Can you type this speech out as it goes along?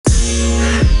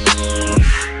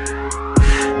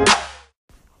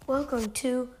welcome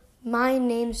to My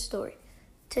Name Story.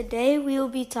 Today we will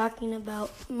be talking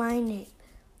about my name,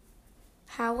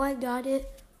 how I got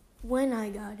it, when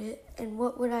I got it, and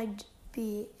what would I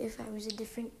be if I was a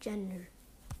different gender.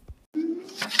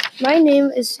 My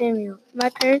name is Samuel. My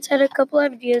parents had a couple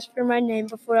ideas for my name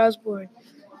before I was born.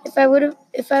 If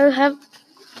I have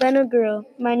been a girl,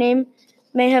 my name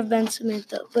may have been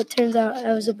Samantha, but turns out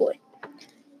I was a boy.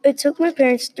 It took my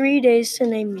parents 3 days to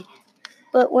name me,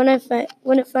 but when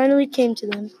it finally came to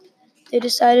them, they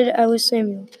decided I was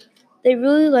Samuel. They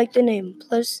really liked the name.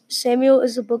 Plus, Samuel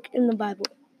is a book in the Bible.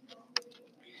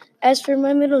 As for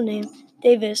my middle name,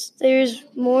 Davis, there is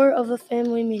more of a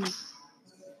family meaning.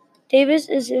 Davis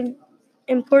is an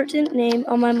important name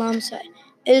on my mom's side.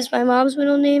 It is my mom's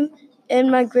middle name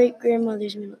and my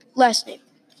great-grandmother's last name.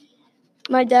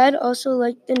 My dad also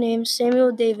liked the name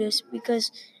Samuel Davis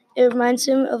because it reminds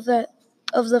him of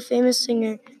the famous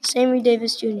singer Sammy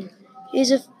Davis Jr.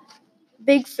 He's a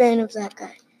big fan of that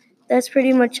guy. That's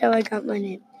pretty much how I got my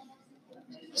name.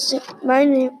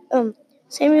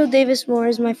 Samuel Davis Moore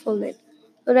is my full name,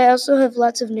 but I also have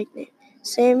lots of nicknames.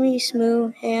 Sammy,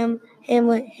 Smoo, Ham,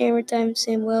 Hamlet, Hammer Time,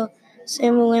 Samuel,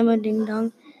 Samuelama Ding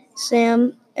Dong,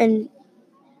 Sam, and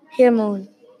Hamon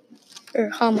or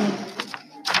Hamon.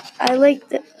 I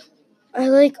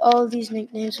like all of these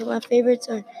nicknames, but my favorites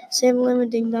are Samuelama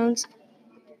Ding Dongs,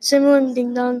 Samuel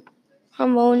Ding Dong,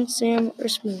 Hamon, Sam, or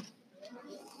Smoo.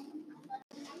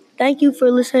 Thank you for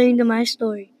listening to my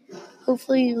story.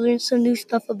 Hopefully you learned some new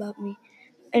stuff about me.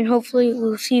 And hopefully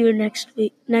we'll see you next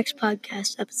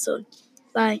podcast episode.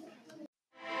 Bye.